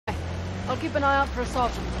I'll keep an eye out for a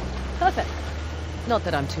sergeant. Perfect. Not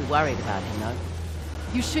that I'm too worried about him, though.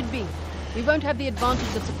 You should be. We won't have the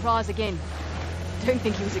advantage of surprise again. Don't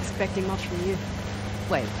think he was expecting much from you.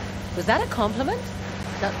 Wait, was that a compliment?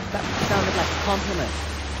 That sounded like a compliment.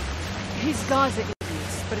 His guys are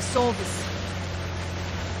idiots, but solve this.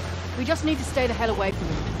 We just need to stay the hell away from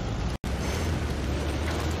him.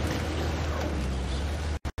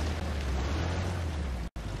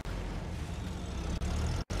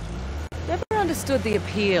 Never understood the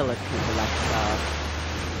appeal of people like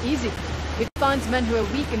Saab. Easy. It finds men who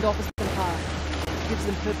are weak and offers them power. Gives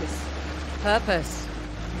them purpose. Purpose?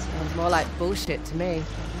 Sounds more like bullshit to me.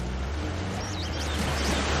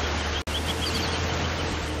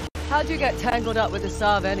 How'd you get tangled up with the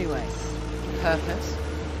Saab anyway? Purpose?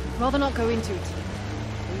 Rather not go into it.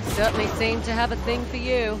 He certainly seemed to have a thing for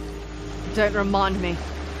you. Don't remind me.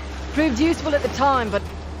 Proved useful at the time, but...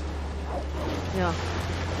 yeah.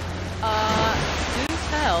 Do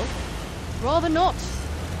tell? Rather not.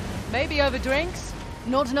 Maybe over drinks?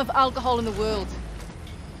 Not enough alcohol in the world.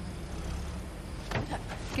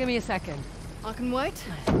 Give me a second. I can wait.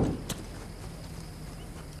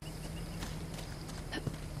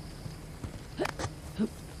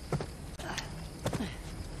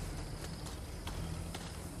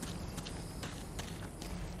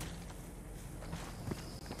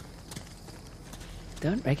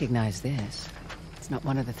 Don't recognize this. It's not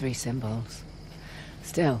one of the 3 symbols.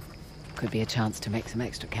 Still, could be a chance to make some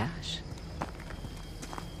extra cash.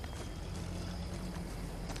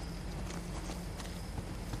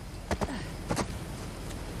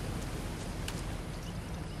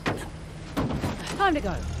 Time to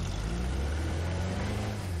go.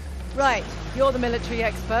 Right, you're the military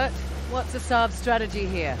expert. What's the Saab's strategy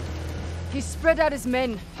here? He spread out his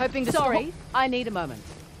men, hoping to... Sorry, I need a moment.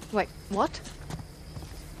 Wait, what?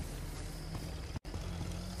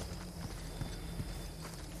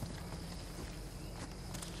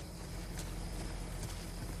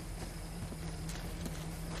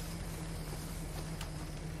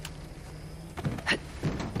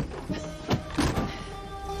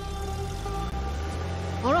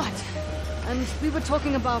 All right. And we were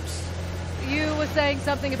talking about... You were saying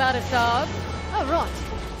something about a Saab? Oh,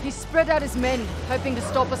 right. He spread out his men, hoping to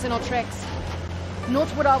stop us in our tracks. Not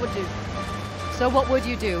what I would do. So what would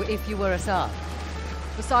you do if you were a Saab?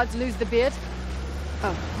 Besides lose the beard?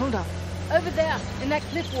 Oh, hold up. Over there, in that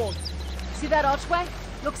cliff wall. See that archway?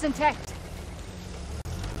 Looks intact.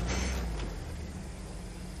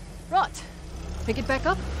 Right. Pick it back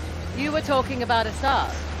up? You were talking about a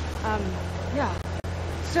Saab? Yeah.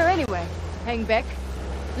 So anyway, hang back.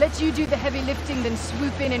 Let you do the heavy lifting, then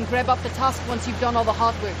swoop in and grab up the tusk once you've done all the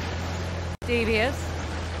hard work. Devious?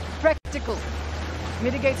 Practical.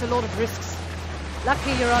 Mitigates a lot of risks.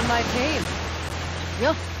 Lucky you're on my team.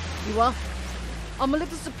 Yeah, you are. I'm a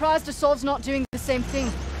little surprised Assault's not doing the same thing.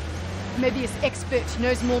 Maybe his expert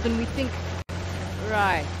knows more than we think.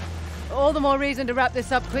 Right. All the more reason to wrap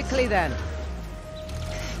this up quickly then.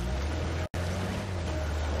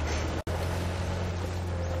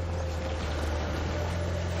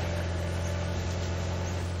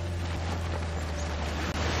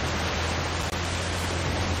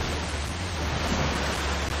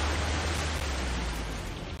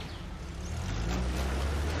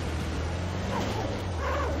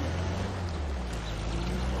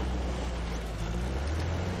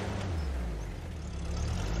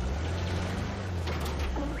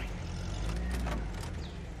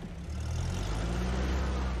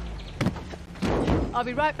 I'll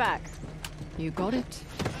be right back. You got it.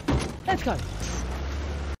 Let's go.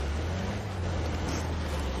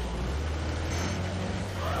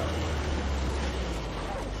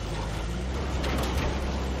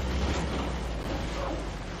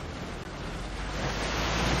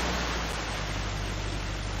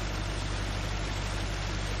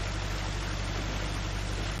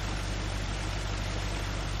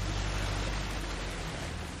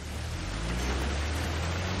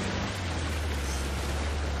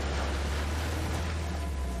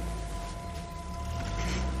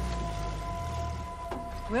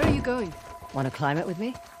 Where are you going? Want to climb it with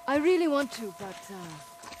me? I really want to, but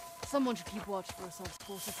someone should keep watch for Assault's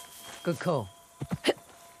forces. Good call.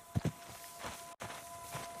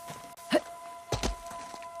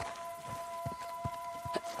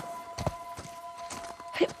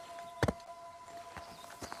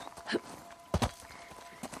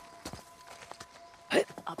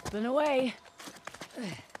 Up and away.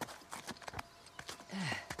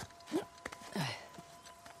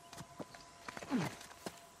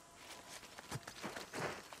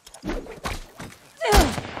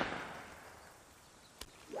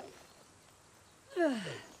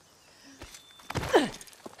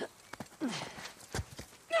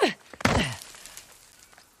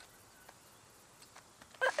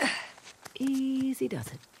 easy does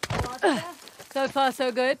it. So far,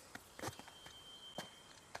 so good.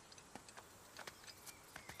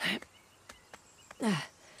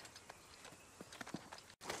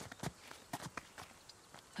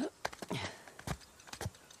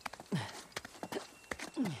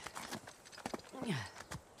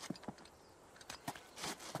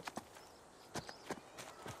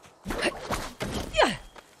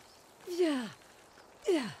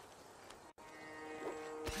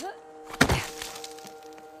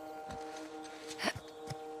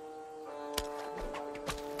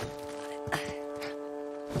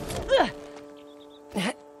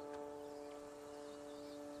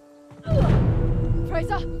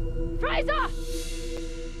 Fraser! Fraser!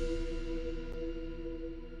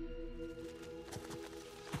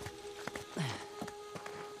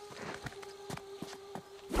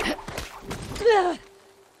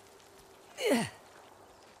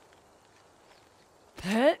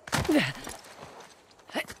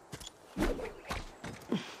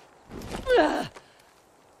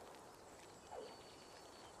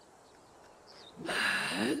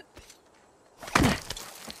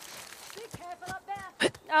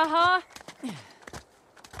 Uh-huh.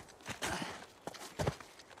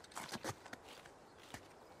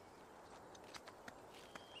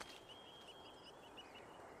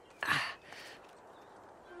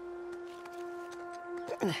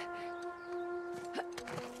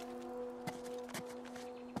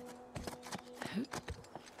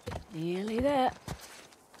 Nearly there.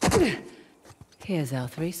 Here's our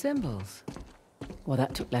 3 symbols. Well,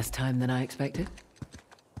 that took less time than I expected.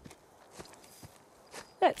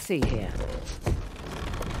 Let's see here.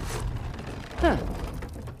 Huh.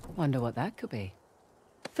 Wonder what that could be.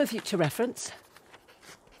 For future reference.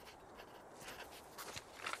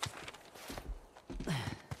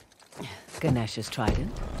 Ganesha's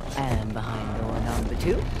trident, and behind door number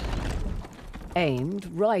 2. Aimed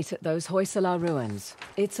right at those Hoysala ruins.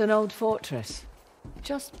 It's an old fortress,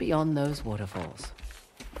 just beyond those waterfalls.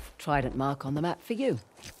 Trident mark on the map for you.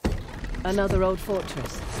 Another old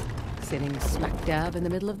fortress, sitting smack dab in the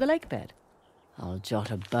middle of the lake bed. I'll jot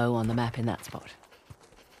a bow on the map in that spot.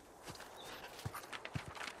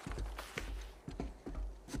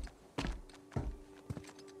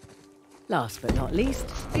 Last but not least,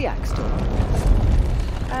 the axe door.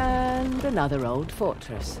 And another old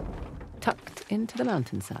fortress, tucked into the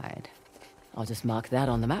mountainside. I'll just mark that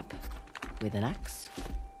on the map with an axe.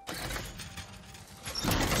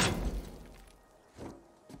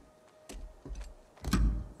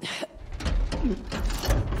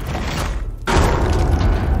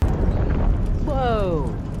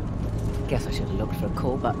 Whoa! Guess I should have looked for a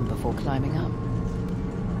call button before climbing up.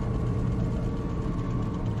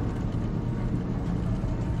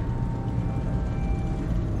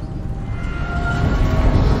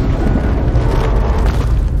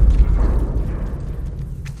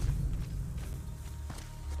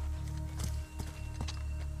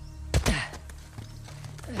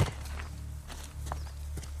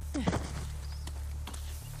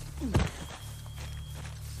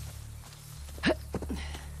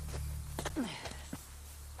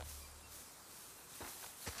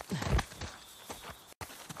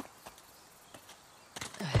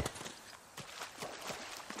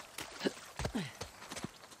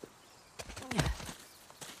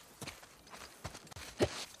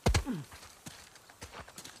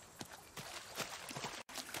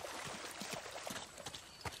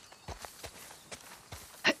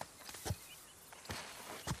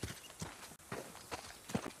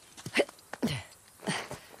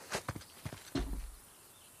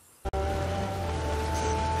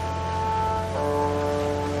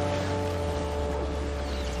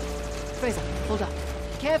 Fraser, hold up.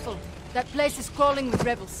 Careful. That place is crawling with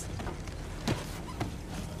rebels.